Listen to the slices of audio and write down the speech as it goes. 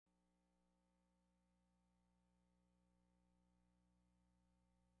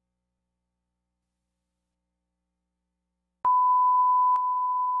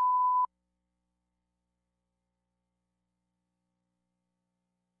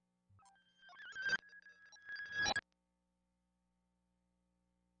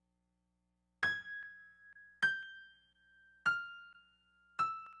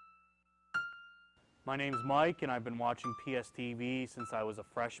My name's Mike, and I've been watching PSTV since I was a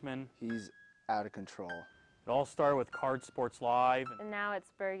freshman. He's out of control. It all started with Card Sports Live, And now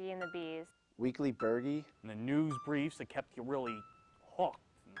it's Bergie and the Bees. Weekly Bergie. and the news briefs that kept you really hooked.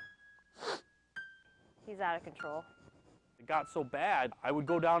 He's out of control. It got so bad, I would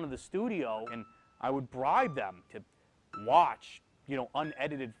go down to the studio and I would bribe them to watch,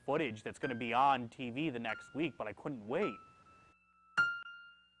 unedited footage that's going to be on TV the next week, but I couldn't wait.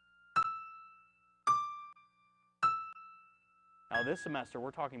 Now this semester,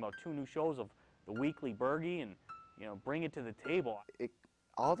 we're talking about 2 new shows of the Weekly Bergie and, Bring It to the Table.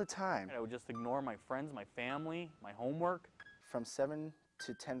 All the time. I would just ignore my friends, my family, my homework. From 7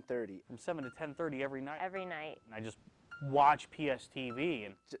 to 10:30. From 7 to 10:30 every night. Every night. And I just watch PSTV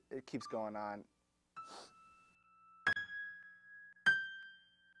and It keeps going on.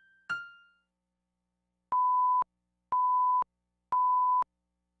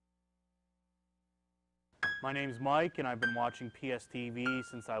 my name's Mike, and I've been watching PSTV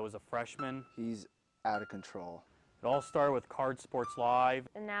since I was a freshman. He's out of control. It all started with Card Sports Live.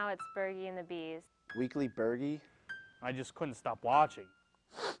 And now it's Bergie and the Bees. Weekly Bergie. I just couldn't stop watching.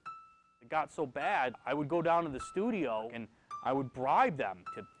 It got so bad, I would go down to the studio and I would bribe them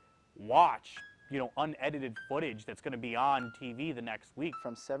to watch, unedited footage that's going to be on TV the next week.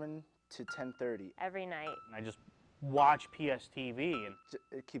 From 7 to 10:30. Every night. And I just watch PSTV and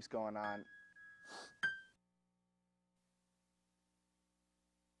It keeps going on.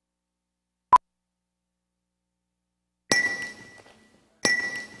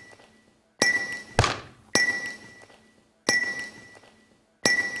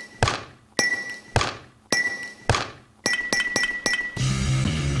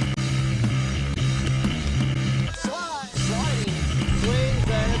 Sliding swings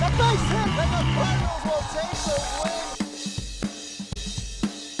and the base hit, and the Cardinals will take the win.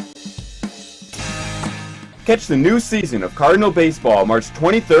 Catch the new season of Cardinal Baseball March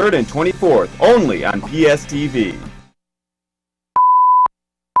 23rd and 24th only on PSTV.